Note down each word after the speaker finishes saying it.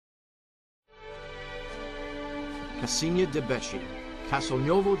Casina de Becci,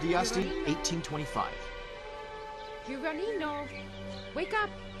 Castelnuovo di Asti, 1825. Giovannino, wake up!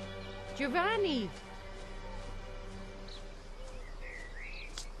 Giovanni!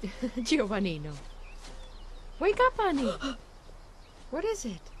 Giovannino. Wake up, honey! What is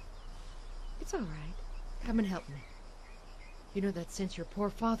it? It's all right. Come and help me. You know that since your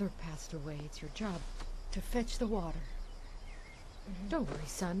poor father passed away, it's your job to fetch the water. Don't worry,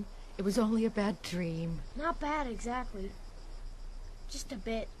 son. It was only a bad dream. Not bad, exactly. Just a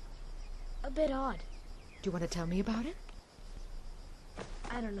bit odd. Do you want to tell me about it?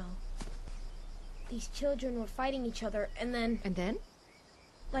 I don't know. These children were fighting each other, and then... And then?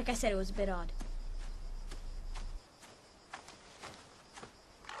 Like I said, it was a bit odd.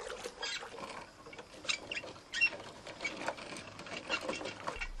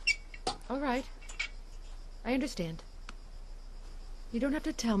 All right. I understand. You don't have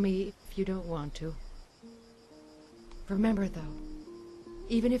to tell me if you don't want to. Remember, though,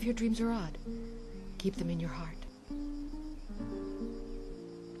 even if your dreams are odd, keep them in your heart.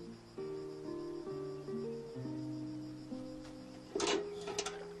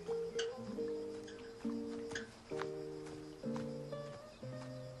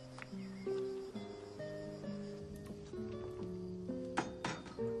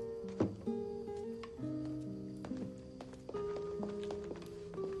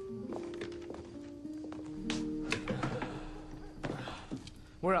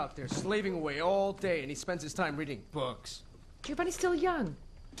 We're out there slaving away all day, and he spends his time reading books. Giovanni's still young,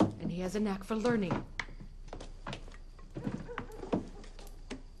 and he has a knack for learning.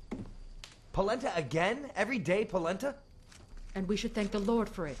 Polenta again? Every day, polenta? And we should thank the Lord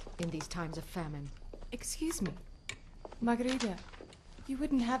for it in these times of famine. Excuse me. Margarita, you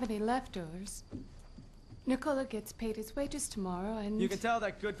wouldn't have any leftovers. Nicola gets paid his wages tomorrow, and... You can tell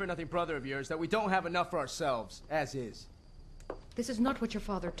that good-for-nothing brother of yours that we don't have enough for ourselves, as is. This is not what your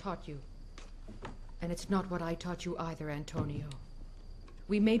father taught you. And it's not what I taught you either, Antonio.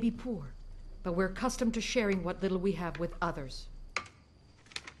 We may be poor, but we're accustomed to sharing what little we have with others.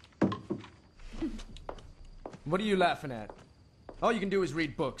 What are you laughing at? All you can do is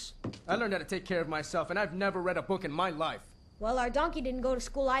read books. I learned how to take care of myself, and I've never read a book in my life. Well, our donkey didn't go to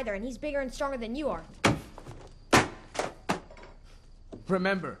school either, and he's bigger and stronger than you are.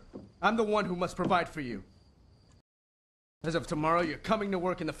 Remember, I'm the one who must provide for you. As of tomorrow, you're coming to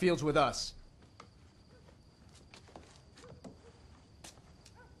work in the fields with us.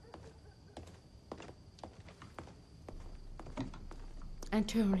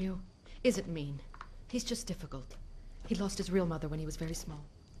 Antonio isn't mean. He's just difficult. He lost his real mother when he was very small.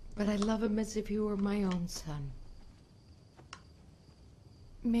 But I love him as if he were my own son.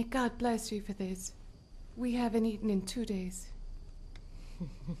 May God bless you for this. We haven't eaten in 2 days.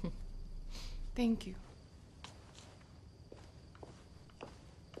 Thank you.